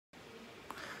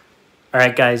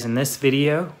Alright guys, in this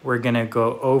video, we're going to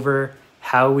go over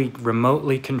how we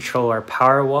remotely control our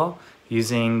Powerwall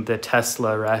using the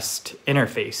Tesla REST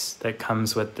interface that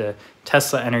comes with the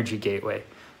Tesla Energy Gateway.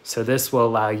 So this will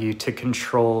allow you to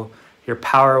control your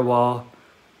Powerwall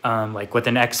like with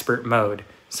an expert mode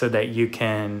so that you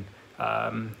can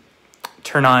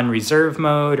turn on reserve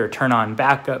mode or turn on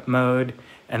backup mode,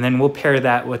 and then we'll pair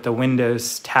that with the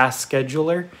Windows task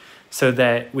scheduler so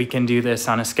that we can do this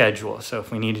on a schedule. So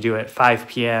if we need to do it 5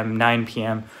 p.m., 9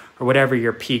 p.m., or whatever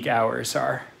your peak hours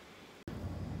are.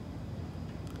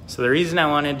 So the reason I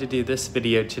wanted to do this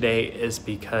video today is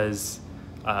because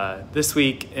this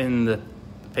week in the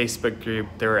Facebook group,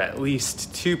 there were at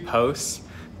least 2 posts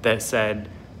that said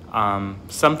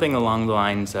something along the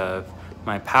lines of,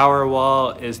 my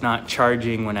Powerwall is not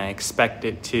charging when I expect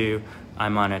it to,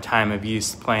 I'm on a time of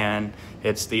use plan,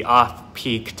 it's the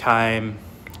off-peak time,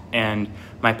 and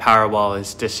my Powerwall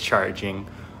is discharging.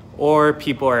 Or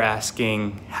people are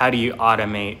asking, how do you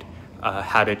automate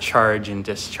how to charge and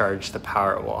discharge the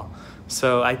Powerwall?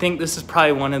 So I think this is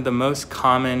probably one of the most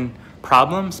common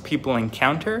problems people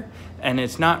encounter, and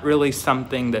it's not really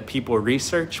something that people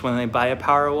research when they buy a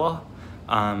Powerwall.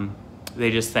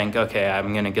 They just think, okay,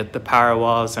 I'm gonna get the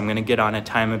Powerwalls, I'm gonna get on a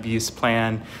time of use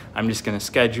plan, I'm just gonna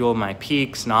schedule my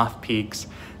peaks and off peaks,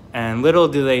 and little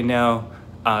do they know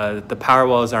the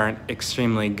Powerwalls aren't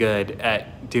extremely good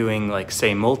at doing, like,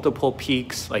 say, multiple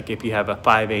peaks. Like if you have a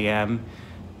 5 a.m.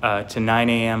 To 9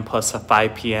 a.m. plus a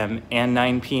 5 p.m. and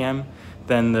 9 p.m.,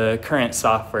 then the current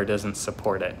software doesn't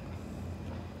support it.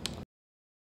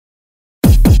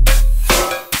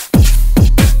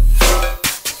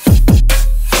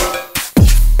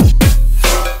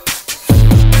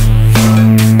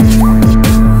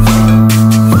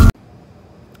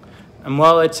 And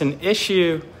while it's an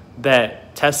issue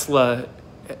that Tesla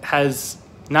has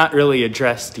not really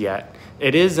addressed yet,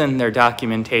 it is in their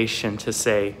documentation to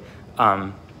say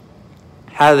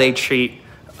how they treat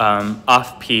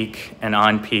off-peak and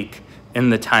on-peak in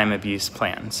the time of use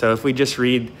plan. So if we just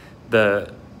read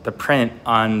the print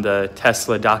on the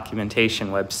Tesla documentation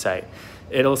website,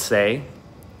 it'll say,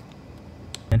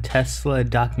 the Tesla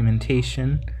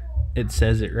documentation, it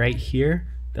says it right here,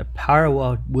 the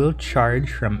Powerwall will charge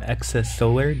from excess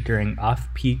solar during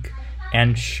off-peak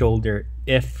and shoulder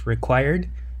if required,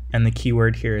 and the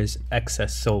keyword here is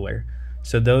excess solar.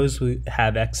 So those who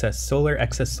have excess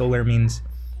solar means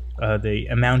the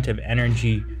amount of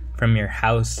energy from your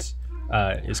house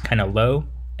is kind of low,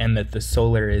 and that the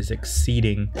solar is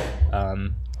exceeding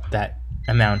that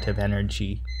amount of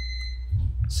energy.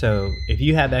 So if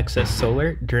you have excess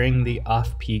solar during the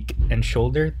off-peak and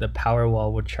shoulder, the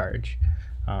Powerwall will charge.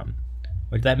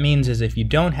 What that means is if you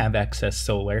don't have excess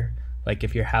solar, like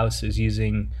if your house is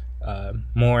using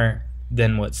more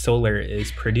than what solar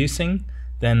is producing,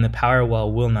 then the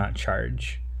Powerwall will not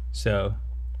charge. So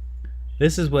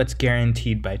this is what's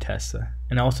guaranteed by Tesla.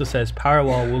 And it also says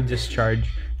Powerwall will discharge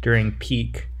during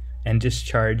peak and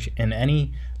discharge in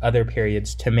any other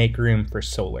periods to make room for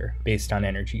solar based on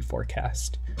energy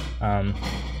forecast.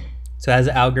 So as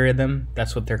an algorithm,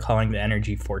 that's what they're calling the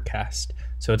energy forecast.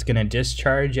 So it's going to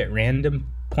discharge at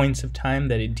random points of time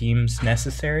that it deems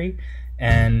necessary,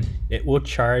 and it will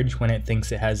charge when it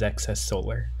thinks it has excess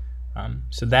solar.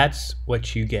 So that's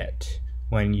what you get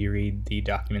when you read the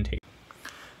documentation.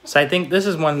 So I think this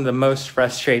is one of the most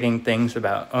frustrating things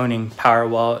about owning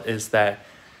Powerwall, is that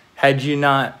had you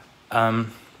not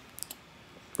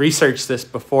researched this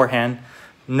beforehand,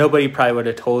 nobody probably would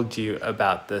have told you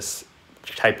about this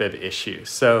type of issue.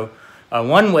 So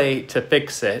one way to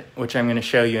fix it, which I'm going to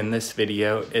show you in this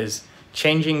video, is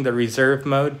changing the reserve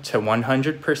mode to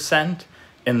 100%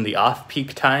 in the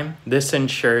off-peak time. This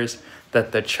ensures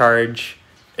that the charge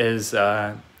is,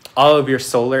 all of your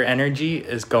solar energy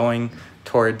is going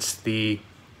towards the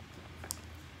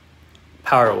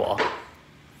Powerwall.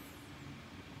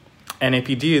 And if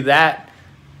you do that,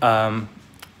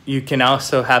 you can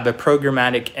also have a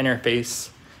programmatic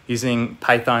interface using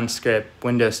Python script,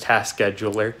 Windows task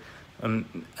scheduler, and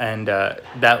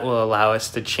that will allow us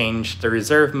to change the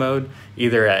reserve mode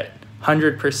either at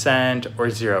 100% or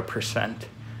 0%.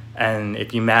 And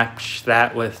if you match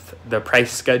that with the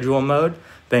price schedule mode,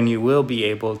 then you will be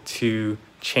able to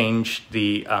change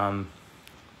the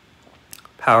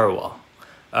Powerwall.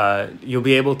 You'll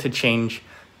be able to change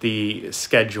the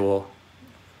schedule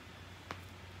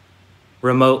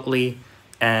remotely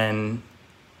and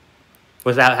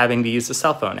without having to use the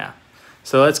cell phone app.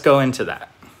 So let's go into that.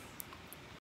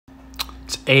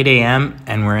 It's 8 a.m.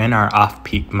 and we're in our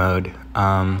off-peak mode.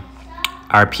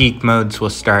 Our peak modes will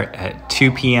start at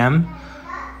 2 p.m.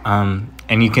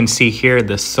 And you can see here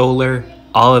the solar,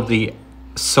 all of the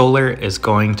solar is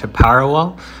going to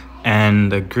Powerwall,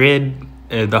 and the grid,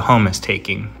 the home is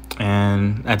taking.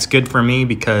 And that's good for me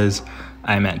because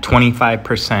I'm at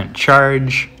 25%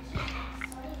 charge,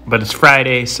 but it's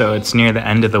Friday, so it's near the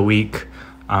end of the week,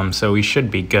 so we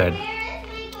should be good.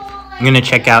 I'm gonna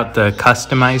check out the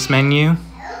customize menu. All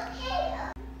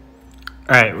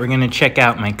right, we're gonna check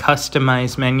out my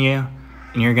customize menu,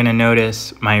 and you're gonna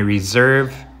notice my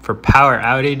reserve for power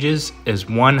outages is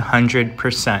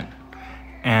 100%.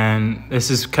 And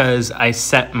this is because I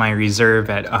set my reserve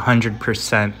at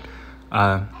 100%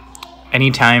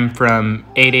 anytime from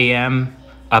 8 a.m.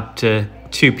 up to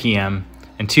 2 p.m.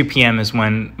 And 2 p.m. is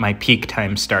when my peak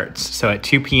time starts. So at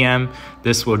 2 p.m.,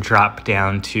 this will drop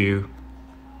down to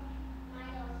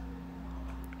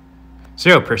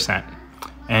 0%.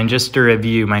 And just to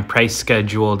review, my price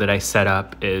schedule that I set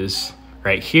up is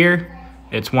right here.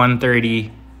 It's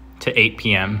 1:30 to 8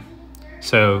 p.m.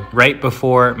 So right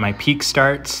before my peak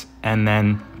starts, and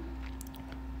then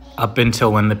up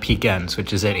until when the peak ends,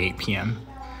 which is at 8 p.m.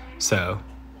 So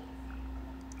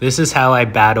this is how I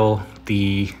battle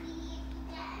the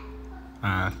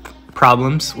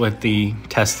problems with the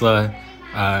Tesla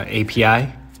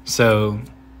API. So,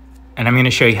 and I'm going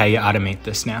to show you how you automate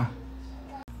this now.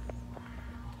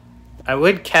 I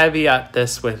would caveat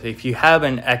this with, if you have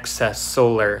an excess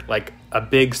solar, like a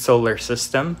big solar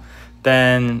system,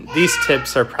 then these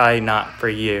tips are probably not for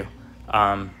you.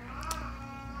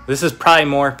 This is probably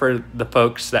more for the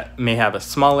folks that may have a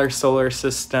smaller solar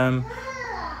system,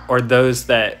 or those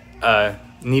that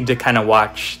need to kind of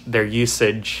watch their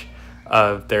usage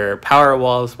of their power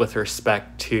walls with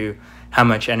respect to how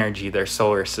much energy their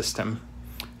solar system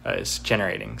is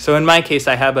generating. So in my case,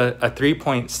 I have a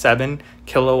 3.7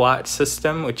 kilowatt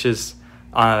system, which is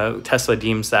Tesla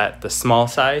deems that the small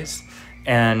size,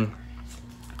 and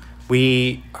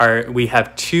we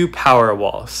have 2 power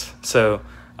walls. So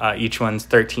each one's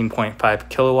 13.5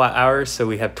 kilowatt hours. So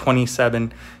we have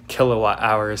 27 kilowatt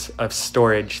hours of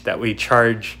storage that we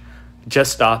charge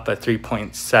just off a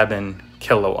 3.7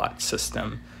 kilowatt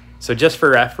system. So just for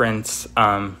reference,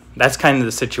 that's kind of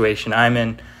the situation I'm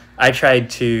in. I tried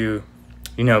to,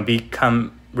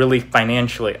 become really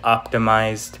financially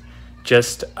optimized.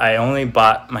 I only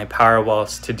bought my power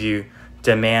walls to do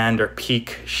demand or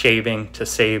peak shaving to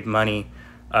save money,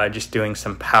 just doing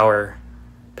some power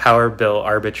bill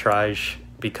arbitrage,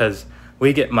 because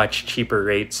we get much cheaper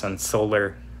rates on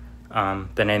solar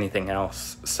than anything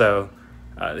else. So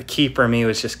the key for me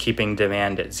was just keeping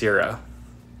demand at 0.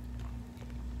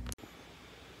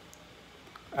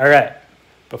 All right,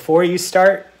 before you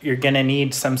start, you're gonna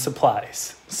need some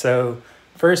supplies. So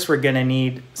first, we're gonna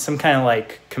need some kind of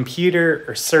like computer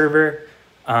or server.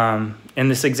 In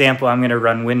this example, I'm gonna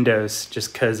run Windows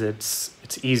just because it's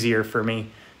easier for me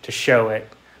to show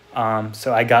it.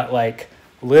 So I got like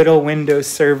a little Windows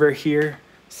server here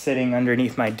sitting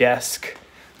underneath my desk.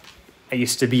 I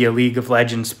used to be a League of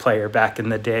Legends player back in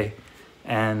the day,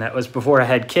 and that was before I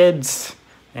had kids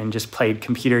and just played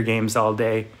computer games all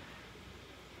day.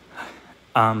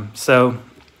 So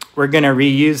we're going to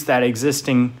reuse that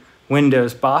existing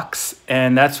Windows box,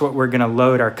 and that's what we're going to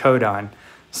load our code on.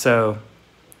 So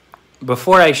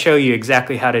before I show you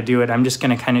exactly how to do it, I'm just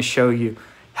going to kind of show you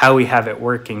how we have it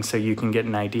working so you can get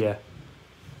an idea.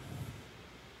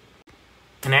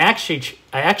 And I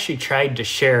actually tried to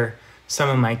share some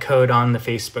of my code on the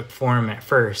Facebook forum at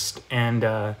first,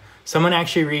 and someone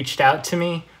actually reached out to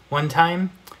me one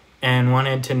time and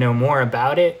wanted to know more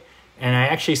about it. And I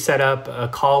actually set up a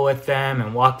call with them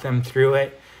and walked them through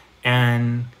it.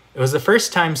 And it was the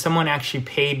first time someone actually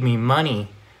paid me money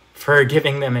for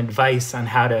giving them advice on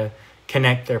how to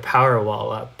connect their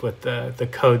Powerwall up with the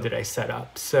code that I set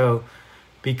up. So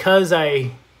because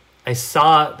I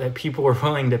saw that people were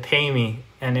willing to pay me,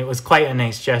 and it was quite a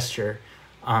nice gesture.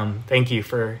 Thank you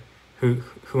for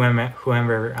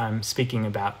whoever I'm speaking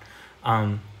about.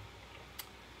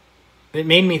 It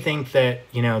made me think that,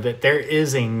 that there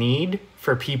is a need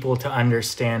for people to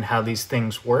understand how these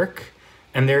things work,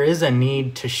 and there is a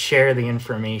need to share the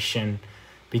information,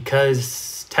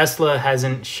 because Tesla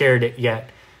hasn't shared it yet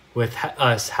with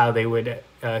us, how they would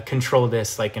control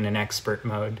this like in an expert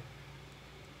mode.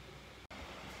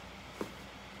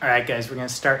 All right, guys, we're going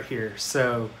to start here.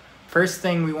 So first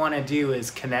thing we want to do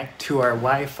is connect to our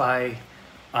Wi-Fi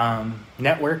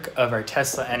network of our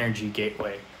Tesla Energy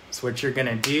Gateway. So what you're going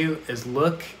to do is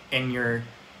look in your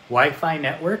Wi-Fi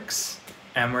networks,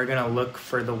 and we're going to look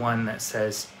for the one that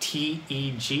says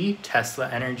TEG, Tesla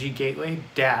Energy Gateway,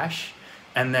 dash,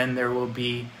 and then there will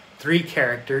be 3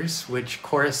 characters which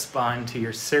correspond to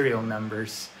your serial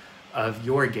numbers of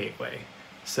your gateway.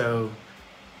 So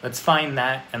let's find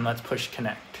that and let's push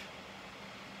connect.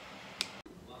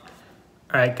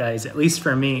 All right, guys, at least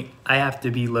for me, I have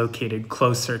to be located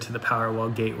closer to the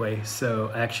Powerwall gateway. So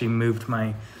I actually moved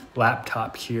my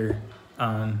laptop here,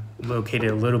 located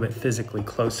a little bit physically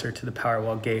closer to the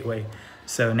Powerwall gateway.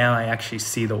 So now I actually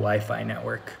see the Wi-Fi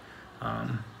network.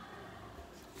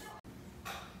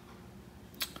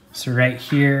 So right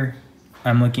here,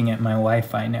 I'm looking at my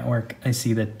Wi-Fi network. I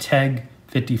see the TEG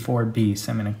 54B,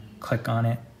 so I'm gonna click on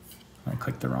it. I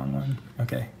clicked the wrong one,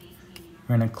 okay.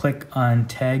 We're gonna click on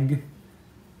TEG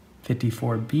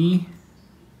 54B,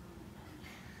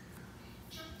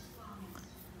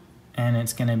 and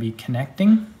it's going to be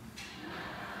connecting.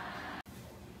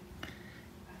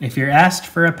 If you're asked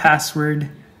for a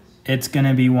password, it's going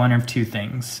to be one of two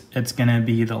things. It's going to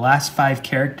be the last 5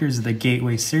 characters of the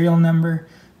gateway serial number,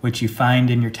 which you find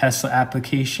in your Tesla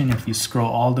application if you scroll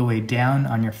all the way down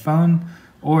on your phone,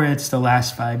 or it's the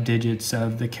last 5 digits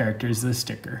of the characters of the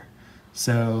sticker.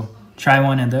 So try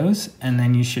one of those, and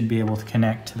then you should be able to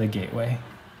connect to the gateway.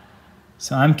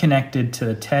 So I'm connected to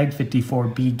the TEG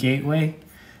 54B gateway,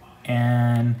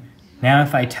 and now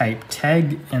if I type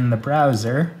TEG in the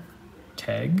browser,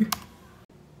 TEG.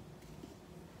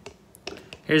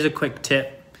 Here's a quick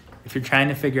tip. If you're trying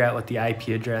to figure out what the IP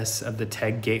address of the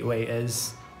TEG gateway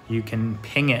is, you can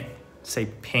ping it, say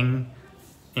ping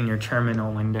in your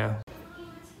terminal window.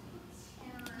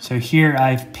 So here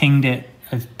I've pinged it,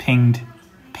 ping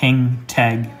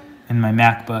TEG in my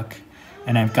MacBook,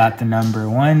 and I've got the number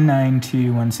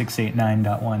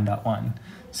 192.168.9.1.1.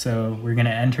 So we're going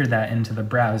to enter that into the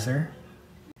browser.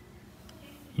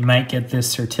 You might get this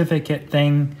certificate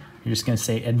thing. You're just going to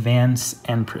say advance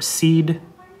and proceed.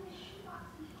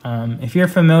 If you're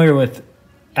familiar with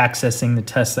accessing the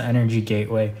Tesla Energy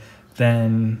Gateway,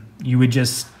 then you would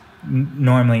just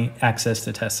normally access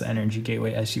the Tesla Energy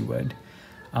Gateway as you would.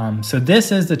 So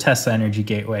this is the Tesla Energy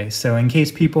Gateway. So in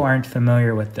case people aren't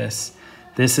familiar with this,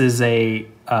 this is a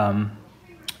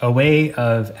way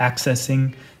of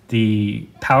accessing the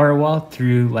Powerwall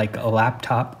through like a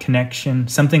laptop connection,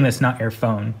 something that's not your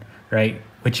phone, right?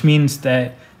 Which means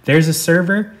that there's a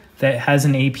server that has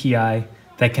an API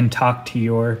that can talk to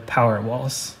your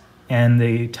Powerwalls and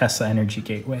the Tesla Energy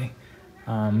Gateway.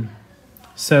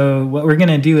 So what we're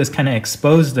gonna do is kind of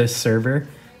expose this server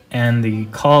and the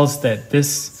calls that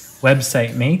this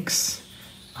website makes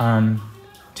to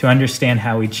understand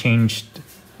how we changed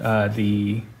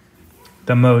the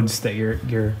modes that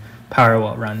your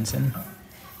Powerwall runs in.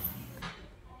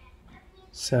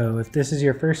 So if this is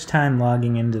your first time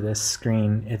logging into this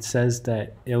screen, it says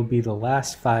that it'll be the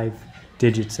last 5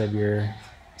 digits of your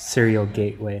serial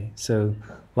gateway. So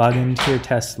log into your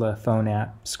Tesla phone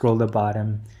app, scroll to the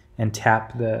bottom, and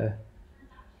tap the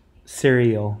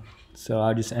serial. So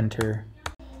I'll just enter.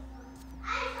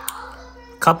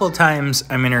 Couple times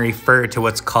I'm going to refer to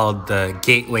what's called the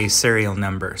gateway serial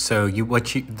number. So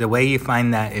the way you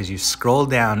find that is you scroll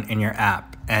down in your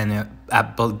app, and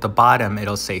at the bottom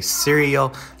it'll say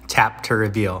serial, tap to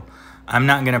reveal. I'm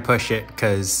not going to push it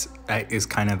because that is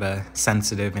kind of a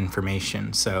sensitive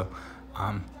information. So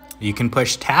you can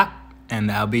push tap, and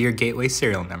that'll be your gateway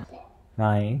serial number.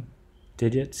 My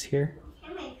digits here.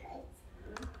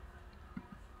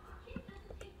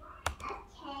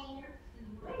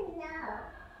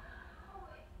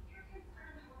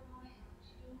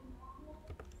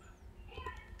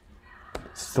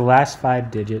 It's the last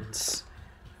 5 digits,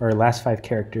 or last 5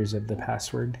 characters of the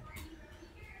password.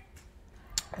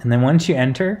 And then once you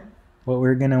enter, what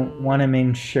we're going to want to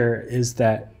make sure is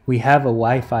that we have a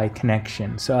Wi-Fi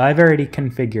connection. So I've already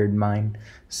configured mine.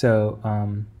 So,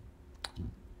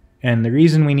 and the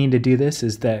reason we need to do this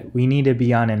is that we need to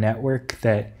be on a network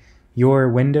that your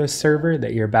Windows server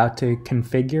that you're about to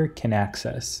configure can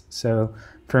access. So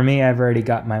for me, I've already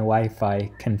got my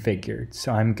Wi-Fi configured,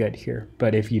 so I'm good here.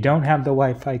 But if you don't have the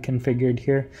Wi-Fi configured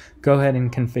here, go ahead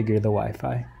and configure the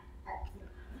Wi-Fi.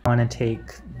 I want to take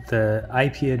the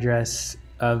IP address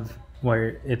of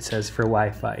where it says for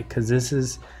Wi-Fi, because this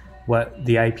is what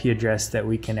the IP address that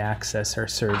we can access our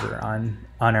server on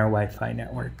our Wi-Fi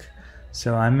network.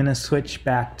 So I'm going to switch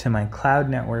back to my cloud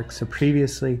network. So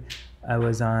previously I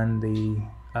was on the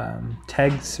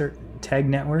TEG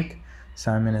network. So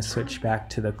I'm going to switch back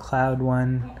to the cloud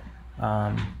one.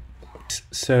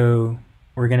 So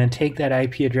we're going to take that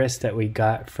IP address that we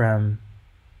got for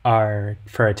our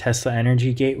Tesla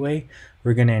Energy Gateway.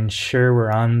 We're going to ensure we're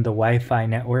on the Wi-Fi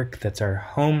network. That's our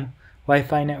home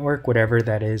Wi-Fi network, whatever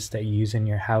that is that you use in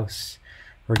your house.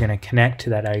 We're going to connect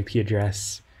to that IP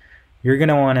address. You're going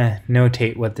to want to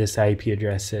notate what this IP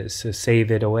address is. So save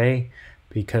it away,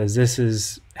 because this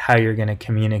is how you're going to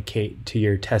communicate to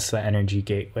your Tesla Energy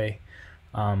Gateway.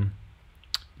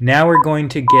 Now we're going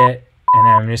to get And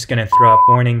I'm just going to throw up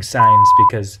warning signs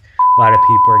because a lot of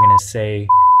people are going to say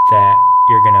that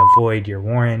you're going to void your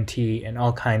warranty and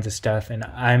all kinds of stuff, and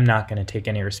I'm not going to take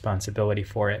any responsibility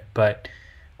for it. But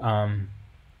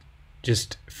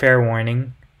just fair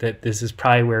warning that this is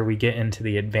probably where we get into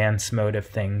the advanced mode of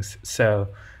things. So,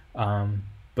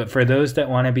 but for those that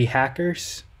want to be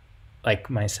hackers, like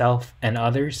myself and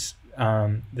others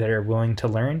that are willing to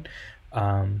learn,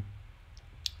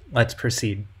 let's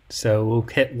proceed. So we'll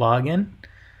hit login,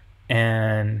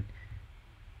 and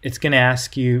it's going to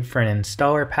ask you for an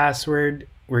installer password.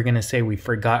 We're going to say we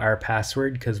forgot our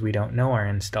password because we don't know our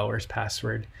installer's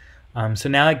password. So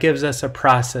now it gives us a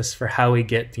process for how we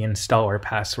get the installer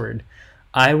password.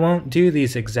 I won't do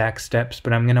these exact steps,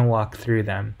 but I'm going to walk through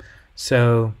them.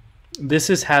 So this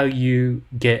is how you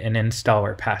get an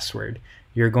installer password.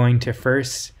 You're going to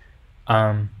first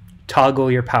toggle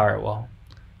your Powerwall.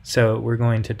 So we're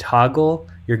going to toggle,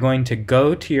 you're going to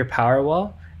go to your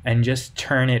Powerwall and just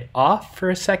turn it off for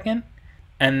a second,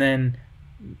 and then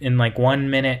in like 1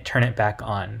 minute turn it back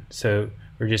on. So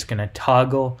we're just going to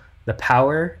toggle the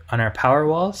power on our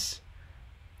Powerwalls.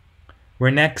 We're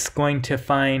next going to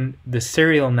find the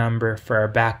serial number for our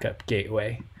backup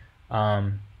gateway.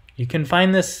 You can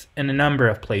find this in a number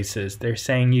of places. They're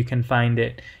saying you can find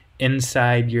it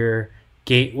inside your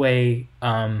gateway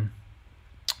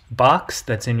box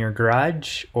that's in your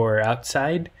garage or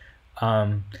outside.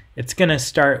 It's going to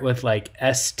start with like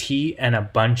ST and a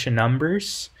bunch of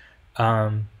numbers.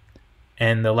 And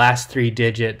the last 3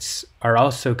 digits are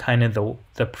also kind of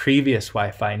the previous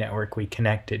Wi-Fi network we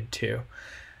connected to.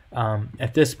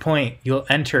 At this point, you'll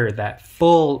enter that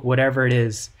full, whatever it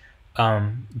is,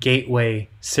 gateway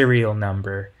serial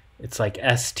number. It's like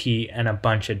ST and a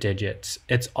bunch of digits.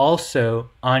 It's also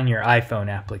on your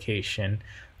iPhone application.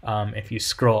 If you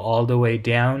scroll all the way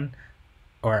down,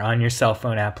 or on your cell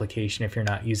phone application if you're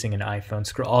not using an iPhone,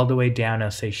 scroll all the way down,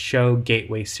 it'll say show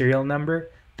gateway serial number.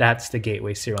 That's the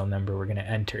gateway serial number we're going to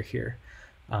enter here.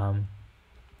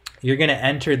 You're going to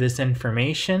enter this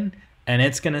information, and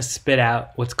it's going to spit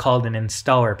out what's called an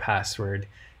installer password.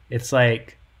 It's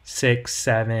like 6,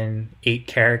 7, 8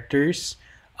 characters.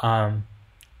 And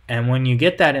when you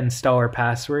get that installer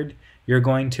password, you're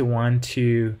going to want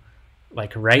to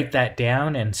like write that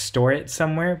down and store it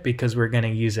somewhere because we're going to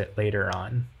use it later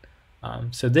on.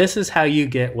 So this is how you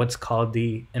get what's called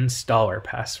the installer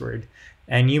password.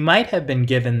 And you might have been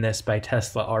given this by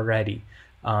Tesla already.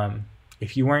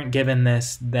 If you weren't given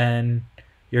this, then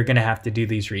you're going to have to do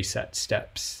these reset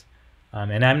steps.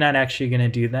 And I'm not actually going to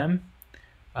do them.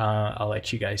 I'll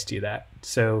let you guys do that.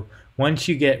 So once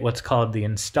you get what's called the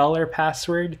installer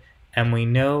password, and we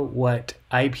know what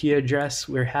IP address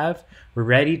we have, we're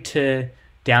ready to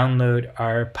download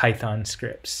our Python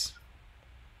scripts.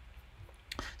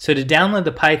 So to download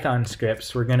the Python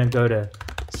scripts, we're going to go to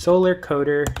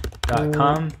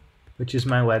solarcoder.com, which is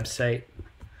my website.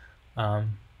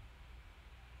 And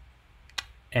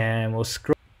we'll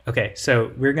scroll. Okay,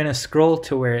 so we're going to scroll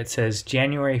to where it says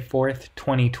January 4th,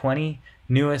 2020,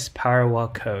 newest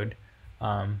Powerwall code.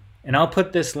 And I'll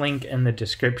put this link in the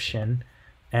description.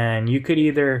 And you could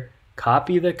either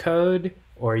copy the code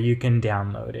or you can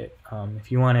download it.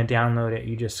 If you want to download it,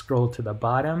 you just scroll to the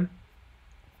bottom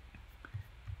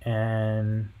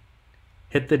and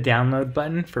hit the download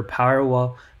button for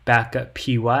Powerwall Backup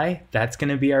PY. That's going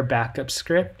to be our backup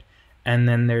script. And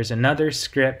then there's another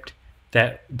script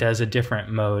that does a different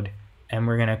mode, and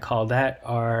we're going to call that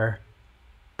our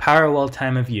Powerwall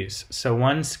time of use. So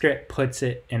one script puts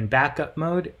it in backup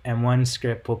mode, and one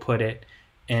script will put it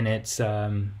in its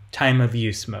time of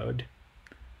use mode,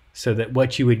 so that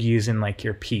what you would use in like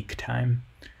your peak time.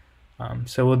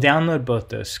 So we'll download both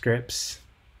those scripts.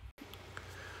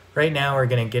 Right now we're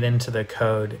going to get into the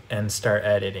code and start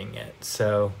editing it.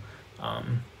 So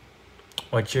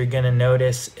what you're going to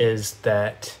notice is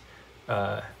that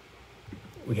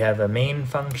we have a main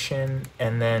function,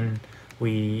 and then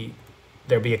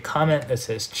there'll be a comment that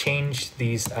says change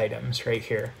these items right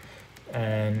here.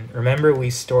 And remember, we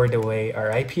stored away our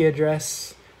IP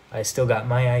address. I still got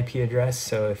my IP address,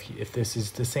 so if this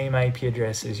is the same IP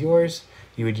address as yours,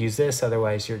 you would use this,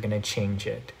 otherwise you're going to change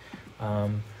it.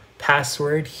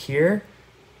 Password here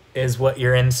is what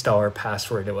your installer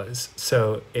password was.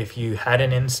 So if you had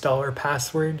an installer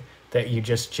password that you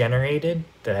just generated,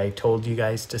 that I told you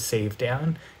guys to save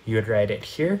down, you would write it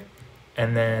here.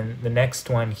 And then the next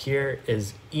one here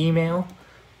is email.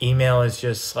 Email is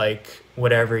just like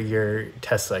whatever your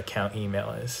Tesla account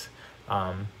email is.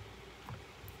 All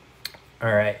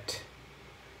right,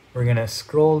 we're gonna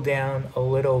scroll down a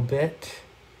little bit.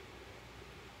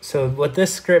 So what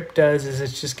this script does is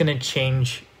it's just gonna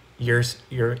change your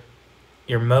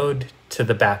mode to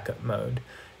the backup mode.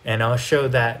 And I'll show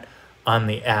that on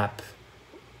the app,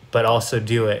 but also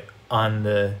do it on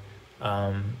the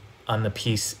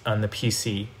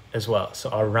PC as well. So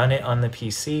I'll run it on the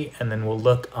PC, and then we'll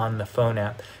look on the phone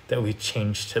app that we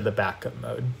changed to the backup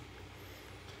mode.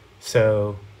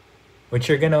 So what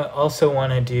you're gonna also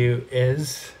wanna do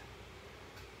is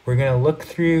we're gonna look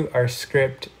through our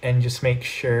script and just make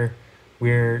sure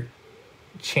we're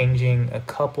changing a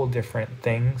couple different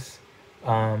things.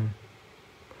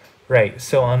 Right,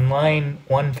 so on line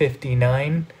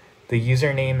 159, the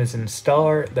username is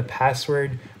installer, the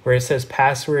password, where it says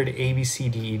password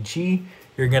ABCDEG,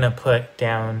 you're gonna put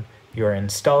down your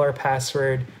installer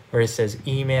password. Where it says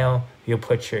email, you'll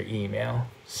put your email.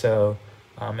 So,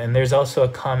 and there's also a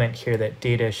comment here that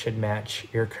data should match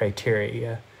your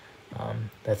criteria.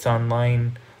 That's on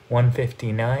line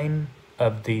 159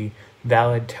 of the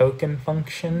valid token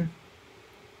function.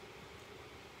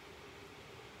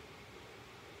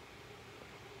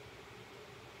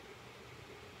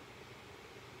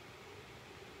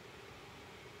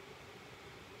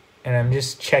 And I'm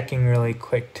just checking really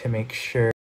quick to make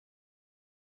sure.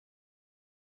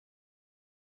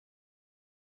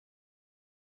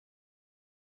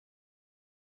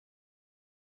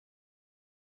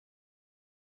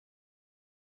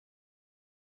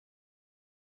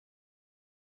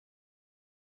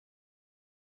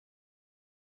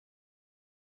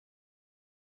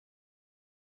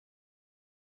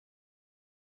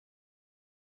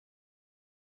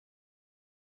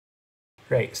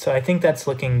 Right, so I think that's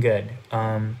looking good.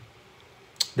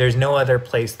 There's no other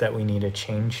place that we need to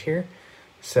change here.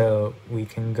 So we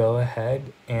can go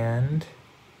ahead and,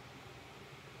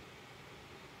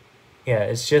 yeah,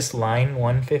 it's just line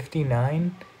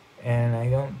 159, and I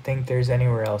don't think there's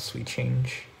anywhere else we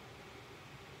change.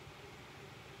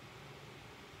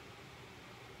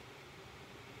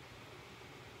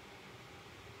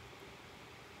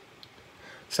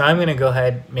 So I'm gonna go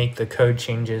ahead, make the code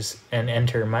changes, and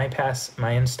enter my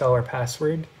installer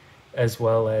password, as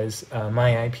well as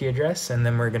my IP address, and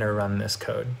then we're gonna run this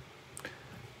code.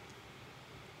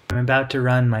 I'm about to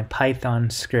run my Python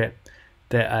script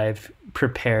that I've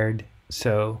prepared.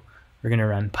 So we're gonna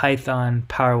run Python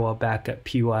Powerwall backup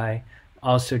py,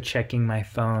 also checking my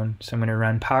phone. So I'm gonna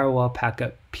run Powerwall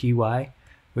backup py,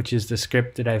 which is the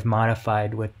script that I've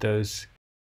modified with those.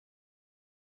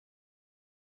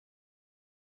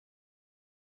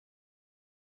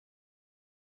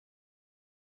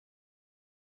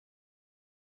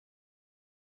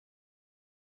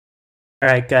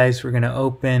 Alright guys, we're going to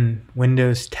open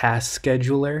Windows Task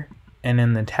Scheduler, and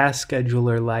in the Task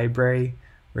Scheduler library,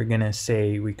 we're going to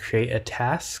say we create a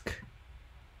task,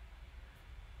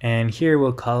 and here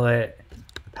we'll call it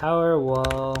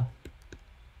Powerwall,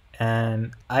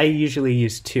 and I usually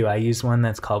use two. I use one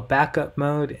that's called backup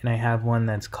mode, and I have one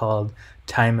that's called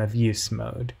time of use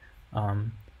mode.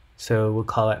 So we'll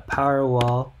call it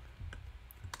Powerwall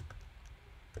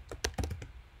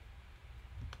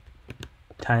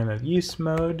time of use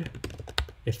mode,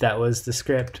 if that was the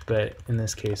script, but in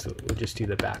this case we'll just do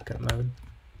the backup mode.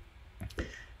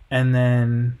 And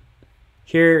then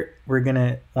here we're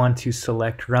gonna want to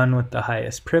select run with the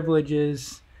highest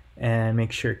privileges and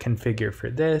make sure configure for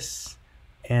this,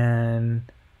 and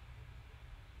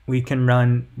we can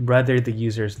run whether the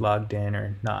user's logged in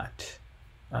or not.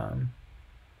 And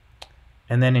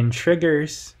then in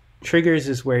triggers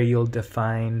is where you'll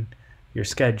define your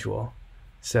schedule.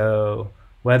 So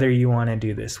whether you want to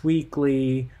do this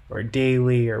weekly or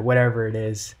daily or whatever it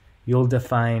is, you'll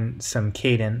define some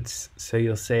cadence. So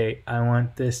you'll say, I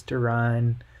want this to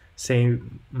run, say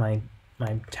my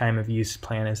time of use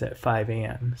plan is at 5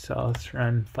 a.m. So I'll just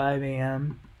run 5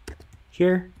 a.m.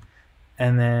 here,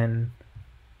 and then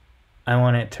I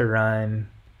want it to run,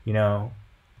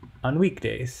 on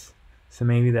weekdays. So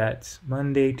maybe that's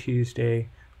Monday, Tuesday,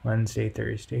 Wednesday,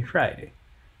 Thursday, Friday.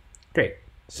 Great.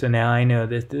 So now I know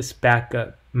that this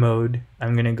backup mode,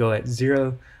 I'm going to go at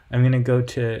 0. I'm going to go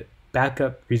to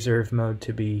backup reserve mode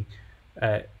to be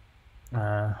at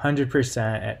 100%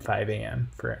 at 5 a.m.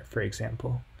 for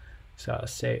example. So I'll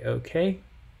say OK.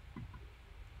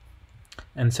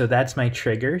 And so that's my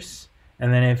triggers.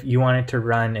 And then if you want it to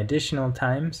run additional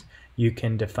times, you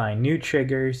can define new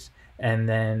triggers and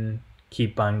then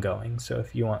keep on going. So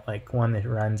if you want like one that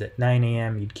runs at 9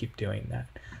 a.m., you'd keep doing that.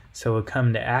 So we'll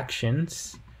come to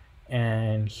actions,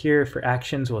 and here for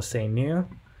actions we'll say new,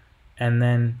 and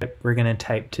then we're going to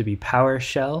type to be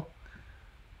PowerShell.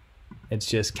 It's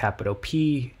just capital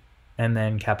P and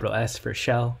then capital S for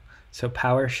shell. So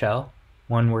PowerShell,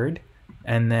 one word,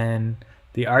 and then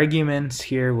the arguments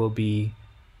here will be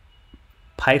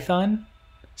Python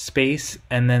space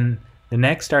and then The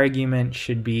next argument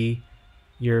should be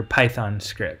your Python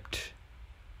script.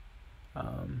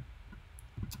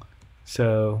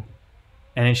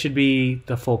 And it should be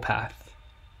the full path.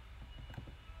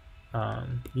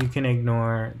 You can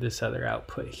ignore this other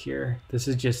output here. This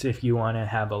is just if you want to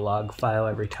have a log file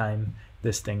every time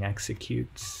this thing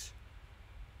executes.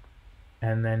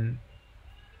 And then,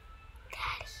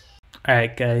 all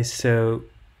right, guys, so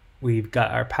we've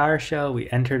got our PowerShell, we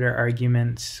entered our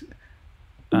arguments,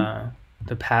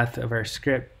 the path of our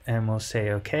script, and we'll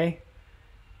say okay.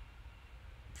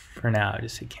 For now, I'll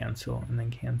just say cancel and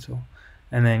then cancel.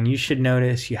 And then you should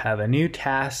notice you have a new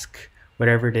task,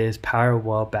 whatever it is,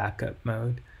 Powerwall backup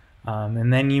mode.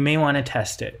 And then you may want to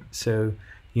test it. So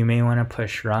you may want to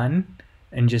push run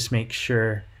and just make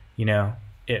sure, you know,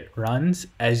 it runs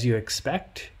as you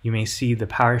expect. You may see the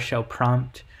PowerShell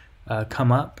prompt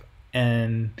come up,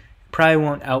 and it probably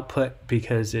won't output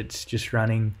because it's just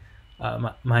running.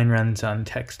 Mine runs on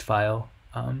text file.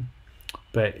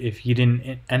 But if you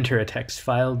didn't enter a text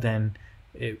file, then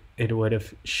it would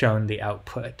have shown the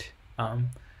output.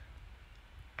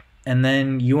 And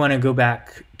then you want to go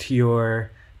back to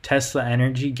your Tesla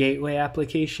Energy Gateway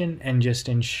application and just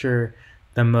ensure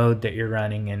the mode that you're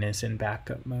running in is in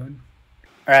backup mode.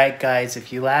 All right, guys,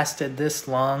 if you lasted this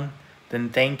long, then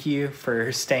thank you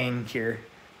for staying here.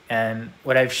 And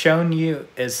what I've shown you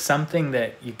is something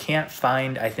that you can't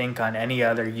find, I think, on any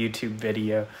other YouTube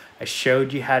video. I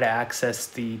showed you how to access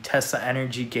the Tesla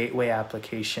Energy Gateway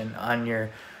application on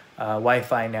your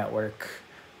Wi-Fi network.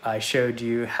 I showed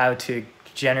you how to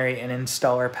generate an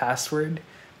installer password,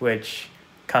 which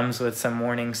comes with some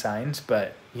warning signs,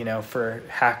 but you know, for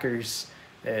hackers,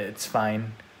 it's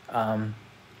fine.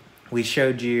 We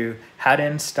showed you how to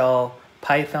install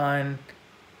Python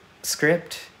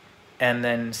script and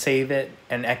then save it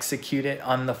and execute it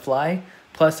on the fly,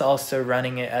 plus also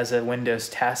running it as a Windows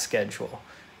task schedule.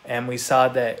 And we saw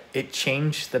that it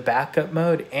changed the backup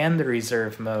mode and the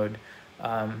reserve mode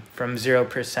from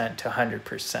 0% to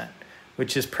 100%,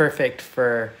 which is perfect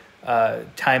for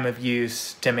time of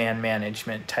use, demand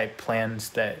management type plans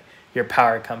that your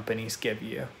power companies give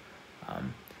you.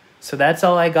 So that's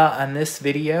all I got on this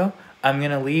video. I'm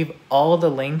going to leave all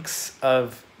the links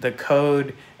of the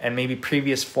code and maybe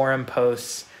previous forum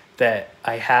posts that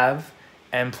I have.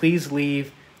 And please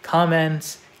leave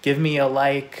comments, give me a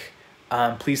like,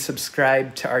 please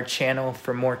subscribe to our channel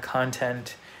for more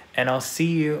content, and I'll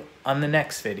see you on the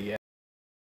next video.